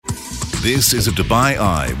This is a Dubai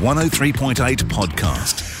Eye 103.8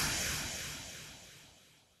 podcast.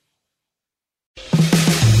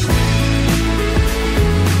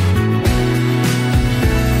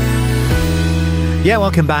 Yeah,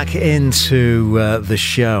 welcome back into the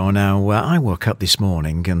show. Now, I woke up this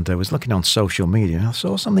morning and I was looking on social media and I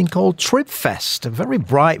saw something called Trib Fest, a very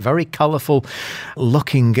bright, very colourful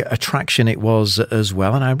looking attraction it was as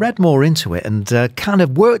well. And I read more into it and kind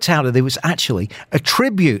of worked out that it was actually a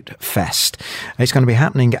tribute fest. It's going to be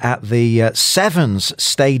happening at the Sevens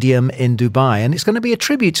Stadium in Dubai, and it's going to be a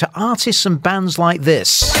tribute to artists and bands like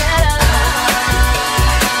this.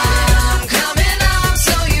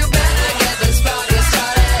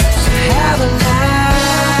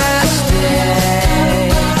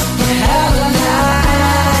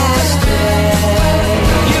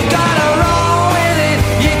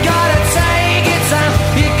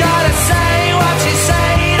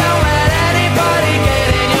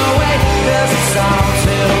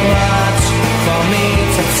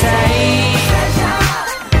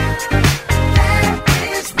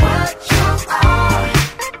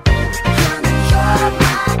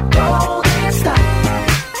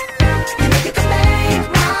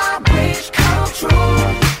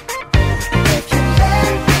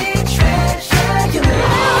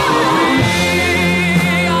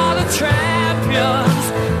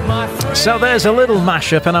 So there's a little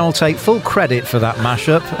mashup, and I will take full credit for that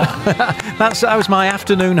mashup. That was my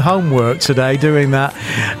afternoon homework today, doing that.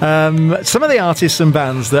 Some of the artists and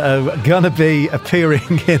bands that are going to be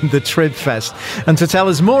appearing in the Trib Fest. And to tell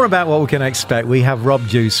us more about what we can expect, we have Rob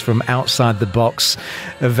Juice from Outside the Box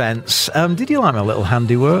Events. Did you like my little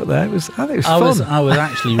handiwork there? I think it was fun. I was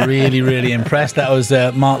actually really, really impressed. That was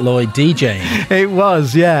Mark Lloyd DJing. It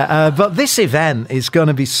was, yeah. But this event is going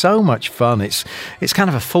to be so much fun. It's kind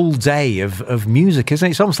of a full day of music, isn't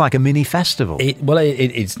it? It's almost like a mini festival. It's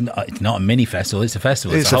not a mini festival, it's a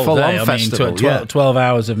festival. It's a whole day. Festival, 12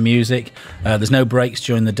 hours of music. There's no breaks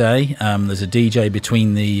during the day. There's a DJ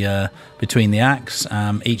between the acts.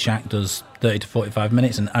 Each act does 30 to 45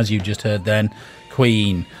 minutes, and as you just heard then,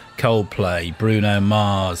 Queen, Coldplay, Bruno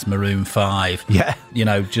Mars, Maroon 5. Yeah, you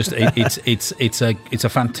know, just it's a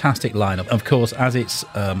fantastic lineup. Of course, as it's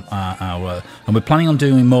our and we're planning on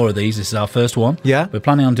doing more of these. This is our first one. Yeah, we're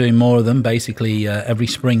planning on doing more of them, basically every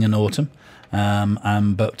spring and autumn.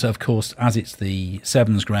 But of course, as it's the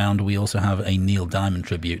Sevens ground, we also have a Neil Diamond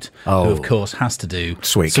tribute, who of course has to do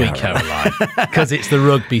Sweet Caroline, because it's the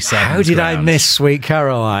rugby Sevens. How did ground. I miss Sweet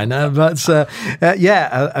Caroline? But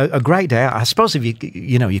a great day. I suppose if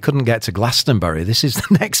you couldn't get to Glastonbury, this is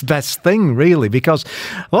the next best thing, really, because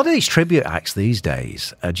a lot of these tribute acts these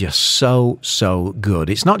days are just so good.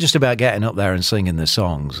 It's not just about getting up there and singing the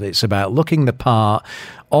songs. It's about looking the part.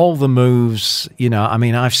 All the moves,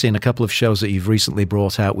 I've seen a couple of shows that you've recently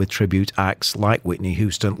brought out with tribute acts like Whitney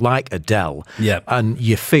Houston, like Adele. Yeah. And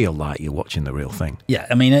you feel like you're watching the real thing. Yeah,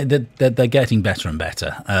 I mean, they're getting better and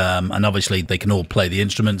better. And obviously they can all play the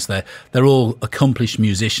instruments. They're all accomplished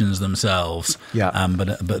musicians themselves. Yeah.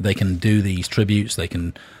 But they can do these tributes. They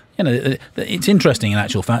can... it's interesting in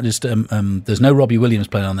actual fact. Just there's no Robbie Williams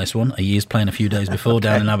playing on this one. He is playing a few days before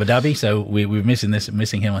down in Abu Dhabi, so we're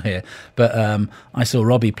missing him here. But I saw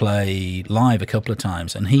Robbie play live a couple of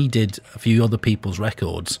times, and he did a few other people's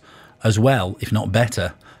records as well, if not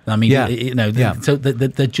better. I mean, so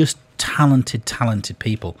they're just talented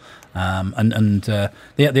people. The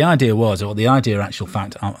idea was, or the idea, actual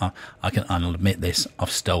fact, I'll admit this,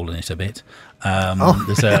 I've stolen it a bit.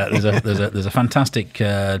 There's a fantastic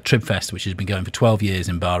Trib Fest which has been going for 12 years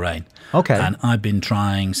in Bahrain. Okay. And I've been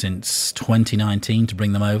trying since 2019 to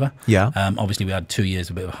bring them over. Yeah. Obviously we had 2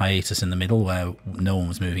 years of a bit of a hiatus in the middle where no one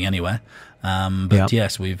was moving anywhere.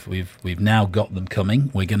 Yes, we've now got them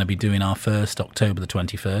coming. We're going to be doing our first October the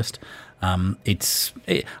 21st.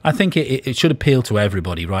 I think it should appeal to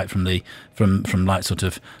everybody, right from like sort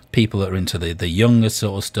of people that are into the younger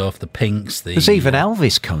sort of stuff, the Pinks. There's even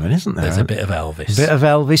Elvis coming, isn't there? There's a bit of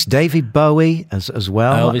Elvis. David Bowie as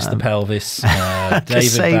well. Elvis the Pelvis, David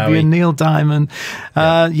Kasabian, Bowie, Neil Diamond.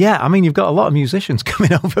 I mean, you've got a lot of musicians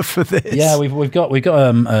coming over for this. Yeah, we've got a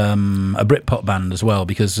Britpop band as well,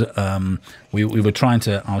 because I was trying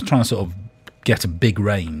to sort of get a big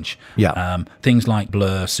range. Yeah. Things like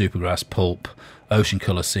Blur, Supergrass, Pulp, Ocean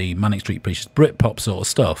Colour Sea, Manic Street Preachers, Britpop sort of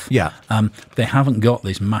stuff. Yeah. They haven't got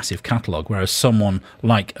this massive catalogue, whereas someone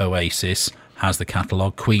like Oasis has the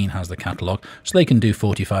catalogue, Queen has the catalogue, so they can do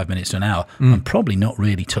 45 minutes to an hour and probably not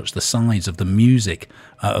really touch the size of the music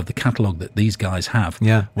of the catalogue that these guys have.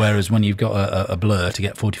 Yeah. Whereas when you've got a Blur, to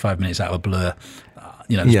get 45 minutes out of a Blur,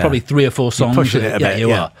 there's probably 3 or 4 songs. You're pushing it a bit.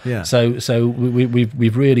 You are. Yeah. So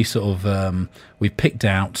we've really sort of we've picked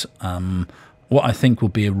out what I think will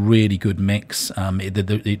be a really good mix.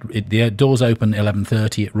 The doors open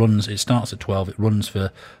 11:30. It starts at 12. It runs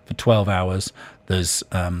for 12 hours. There's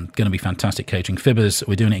going to be fantastic catering. Fibbers,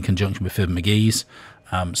 we're doing it in conjunction with Fib McGee's.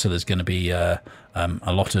 So there's going to be a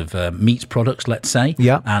lot of meat products, let's say,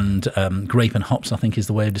 and grape and hops, I think is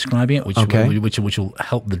the way of describing it, which will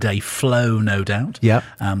help the day flow, no doubt. Yeah.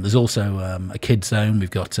 There's also a kids zone.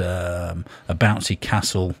 We've got a bouncy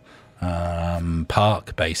castle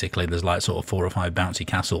park. Basically, there's like sort of 4 or 5 bouncy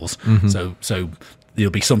castles. So there'll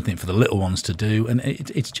be something for the little ones to do, and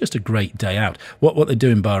it's just a great day out. What they do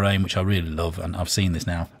in Bahrain, which I really love, and I've seen this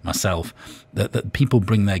now myself, that people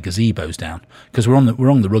bring their gazebos down because we're on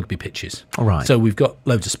the rugby pitches. All right. So we've got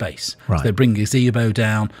loads of space. Right. So they bring gazebo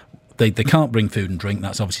down. They can't bring food and drink.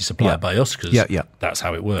 That's obviously supplied by us because that's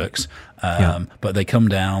how it works. But they come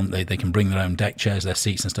down. They can bring their own deck chairs, their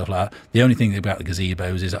seats and stuff like that. The only thing about the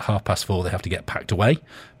gazebos is at 4:30 they have to get packed away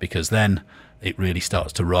because then it really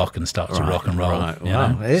starts to rock and rock and roll. Right.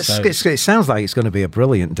 Wow. It sounds like it's going to be a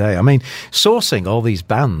brilliant day. I mean, sourcing all these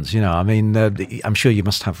bands, I'm sure you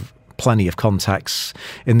must have plenty of contacts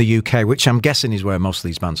in the UK, which I'm guessing is where most of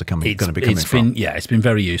these bands are going to be coming from. Yeah, it's been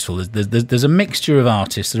very useful. There's a mixture of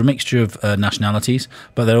artists, there's a mixture of nationalities,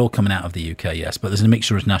 but they're all coming out of the UK, yes. But there's a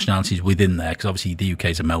mixture of nationalities within there, because obviously the UK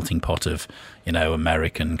is a melting pot of,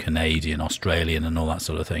 American, Canadian, Australian, and all that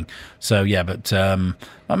sort of thing. So, yeah, but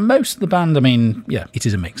most of the band, it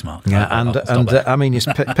is a mix, Mark. Yeah, you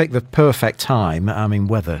pick the perfect time.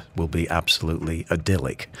 Weather will be absolutely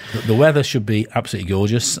idyllic. The weather should be absolutely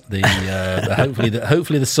gorgeous.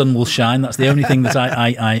 Hopefully the sun will shine. That's the only thing that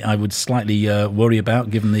I would slightly worry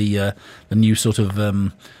about, given the new sort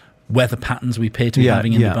of weather patterns we appear to be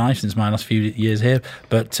having in Dubai since my last few years here.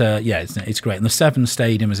 But it's great. And the Seven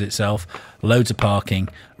Stadium as itself, loads of parking.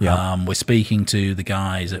 We're speaking to the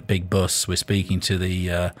guys at Big Bus. We're speaking to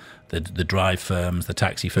the drive firms, the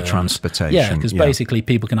taxi firms. The transportation. Yeah, because basically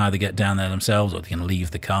people can either get down there themselves or they can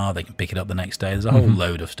leave the car, they can pick it up the next day. There's a whole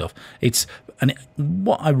load of stuff.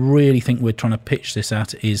 What I really think we're trying to pitch this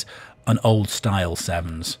at is an old style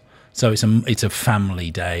Sevens. So it's a family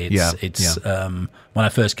day. When I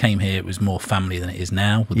first came here, it was more family than it is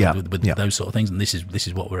now with those sort of things, and this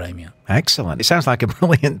is what we're aiming at. Excellent. It sounds like a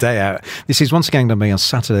brilliant day out. This is once again going to be on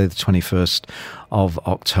Saturday the 21st of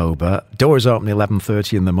October. Doors open at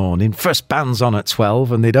 11:30 in the morning. First band's on at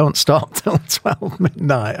 12, and they don't stop till 12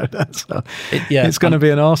 midnight. So it's going to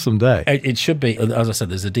be an awesome day. It should be. As I said,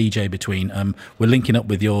 there's a DJ between. We're linking up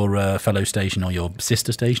with your fellow station or your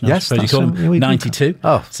sister station. Yes, I suppose you call them 92.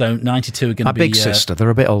 Oh, so 92 are going to be a big sister. They're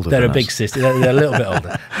a bit older. They're than a big sister. They're a little bit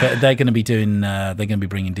older, but they're going to be doing. They're going to be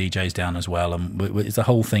bringing DJs down as well, and the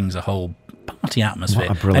whole thing's a whole party atmosphere,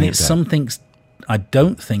 and it's something. I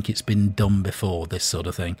don't think it's been done before, this sort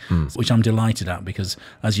of thing, which I'm delighted at because,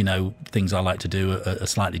 as you know, things I like to do are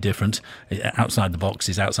slightly different. Outside the box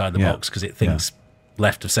is outside the box because it thinks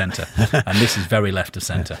left of centre, and this is very left of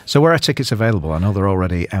centre. So where are tickets available? I know they're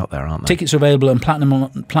already out there, aren't they? Tickets are available on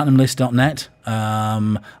platinumlist.net.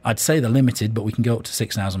 I'd say they're limited, but we can go up to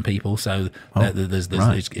 6,000 people, so it's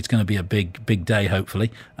going to be a big day,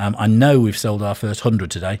 hopefully. I know we've sold our first 100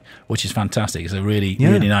 today, which is fantastic. It's a really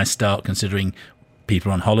nice start considering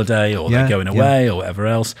people are on holiday or they're going away or whatever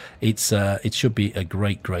else. It should be a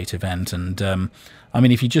great event, and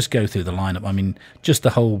if you just go through the lineup, just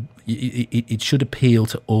the whole, it should appeal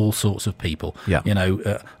to all sorts of people.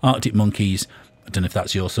 Yeah. Arctic Monkeys, I don't know if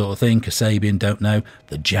that's your sort of thing. Kasabian, don't know.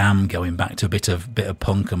 The Jam, going back to a bit of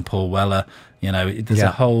punk and Paul Weller. There's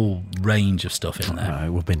a whole range of stuff in there.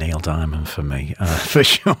 It would be Neil Diamond for me, for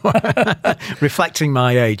sure. Reflecting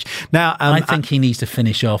my age. Now, I think he needs to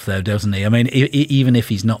finish off, though, doesn't he? Even if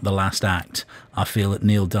he's not the last act, I feel that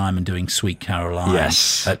Neil Diamond doing Sweet Caroline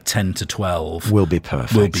at 10 to 12 will be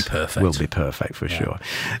perfect. Will be perfect for sure.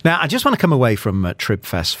 Now, I just want to come away from Trib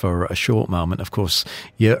Fest for a short moment. Of course,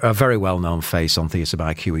 you're a very well-known face on Theatre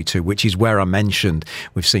by QE2, which is where I mentioned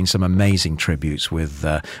we've seen some amazing tributes with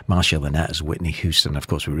Marcia Lynette as Whitney Houston. Of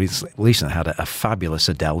course, we recently had a fabulous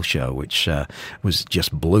Adele show, which was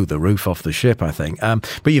just blew the roof off the ship, I think.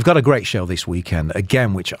 But you've got a great show this weekend,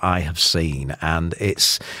 again, which I have seen, and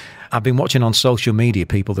I've been watching on social media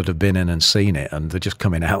people that have been in and seen it, and they're just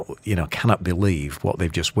coming out, cannot believe what they've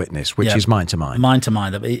just witnessed, which is mind to mind. Mind to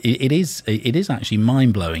mind. It is actually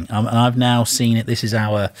mind-blowing. And I've now seen it. This is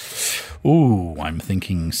our, I'm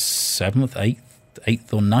thinking 7th, 8th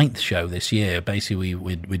 8th or 9th show this year. Basically,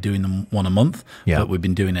 we're doing them one a month, but we've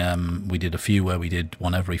been doing we did a few where we did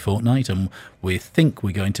one every fortnight, and we think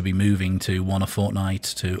we're going to be moving to one a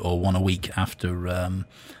fortnight or one a week after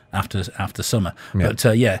summer. But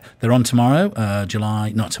they're on tomorrow,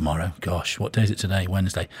 not tomorrow, gosh, what day is it today?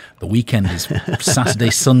 Wednesday. The weekend is Saturday,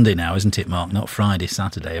 Sunday now, isn't it, Mark? Not Friday,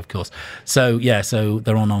 Saturday, of course. So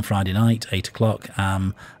they're on Friday night, 8 o'clock.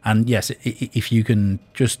 And yes, if you can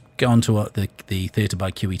just go onto the Theatre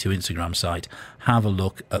by QE2 Instagram site, have a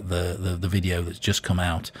look at the video that's just come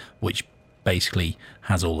out, which basically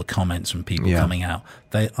has all the comments from people coming out.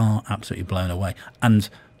 They are absolutely blown away. And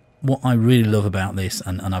what I really love about this,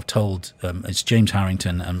 and I've told, it's James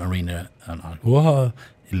Harrington and Marina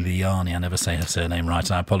Liani. I never say her surname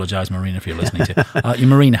right. I apologise, Marina, if you're listening to. You're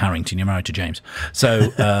Marina Harrington. You're married to James.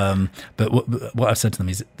 So, but what I've said to them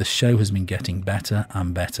is the show has been getting better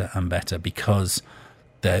and better and better because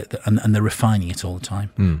they're refining it all the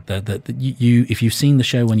time. If you've seen the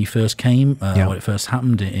show when you first came, when it first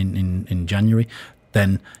happened in January,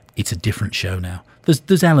 then it's a different show now.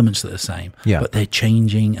 There's elements that are the same, but they're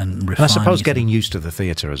changing and refining. And I suppose getting used to the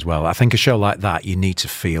theatre as well. I think a show like that, you need to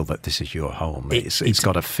feel that this is your home. It's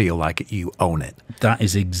got to feel like you own it. That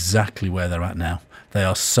is exactly where they're at now. They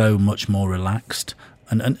are so much more relaxed.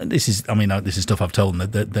 And this is stuff I've told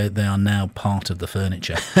them, that they are now part of the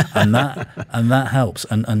furniture, and that helps.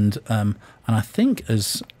 And I think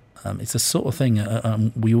as it's a sort of thing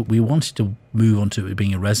we wanted to move on to it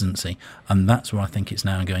being a residency, and that's where I think it's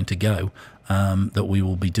now going to go. That we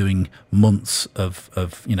will be doing months of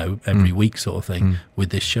every week sort of thing with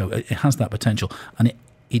this show. It has that potential, and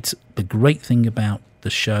it's the great thing about the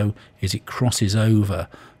show is it crosses over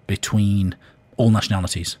between all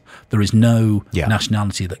nationalities. There is no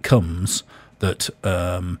nationality that comes that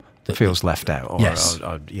feels left out.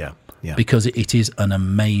 Because it is an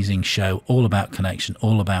amazing show, all about connection,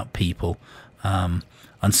 all about people.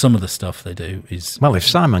 And some of the stuff they do is... Well, if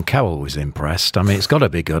Simon Cowell was impressed, I mean, it's got to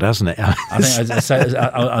be good, hasn't it?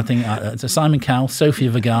 I think Simon Cowell,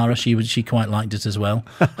 Sofia Vergara, she quite liked it as well.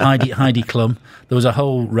 Heidi Klum. There was a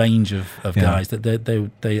whole range of guys that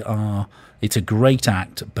they are... It's a great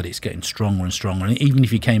act, but it's getting stronger and stronger. And even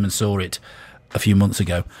if you came and saw it a few months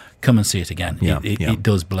ago, come and see it again. It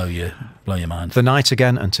does blow your mind. The night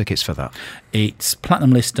again, and tickets for that? It's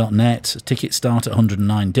platinumlist.net. Tickets start at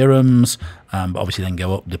 109 dirhams, but obviously then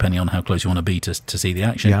go up depending on how close you want to be to see the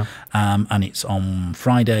action. And it's on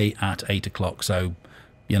Friday at 8 o'clock. So,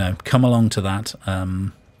 come along to that.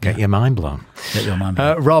 Get your mind blown.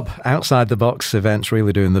 Rob, Outside the Box events,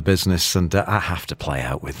 really doing the business, and I have to play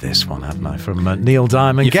out with this one, haven't I? From Neil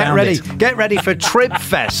Diamond. Get ready for Trib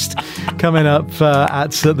Fest coming up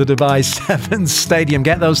at the Dubai Sevens Stadium.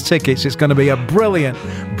 Get those tickets. It's going to be a brilliant,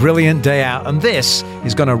 brilliant day out, and this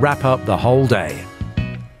is going to wrap up the whole day.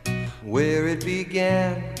 Where it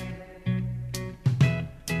began,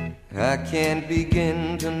 I can't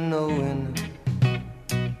begin to knowing.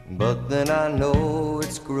 But then I know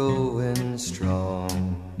it's growing strong.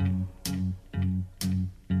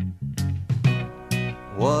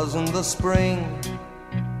 Wasn't the spring,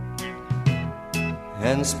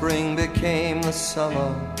 and spring became the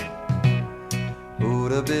summer.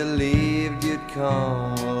 Who'd have believed you'd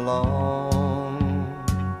come along?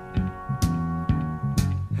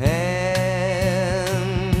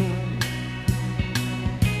 Hand,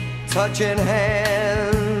 touching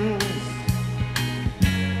hands,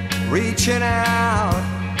 reaching out,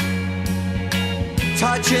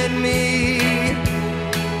 touching me,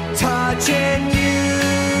 touching you.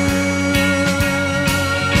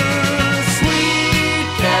 Sweet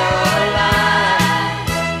Caroline,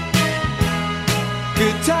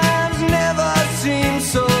 good times never seem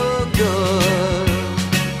so good.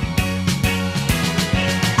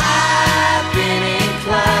 I've been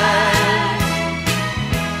inclined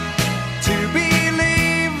to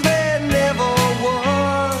believe there never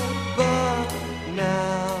was.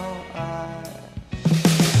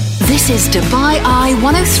 This is Dubai Eye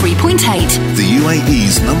 103.8, the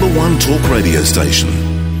UAE's #1 talk radio station.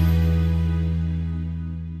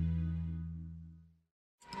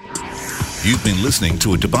 You've been listening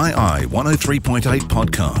to a Dubai Eye 103.8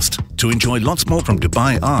 podcast. To enjoy lots more from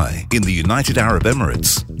Dubai Eye in the United Arab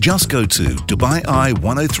Emirates, just go to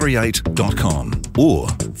DubaiEye1038.com or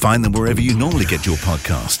find them wherever you normally get your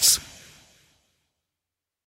podcasts.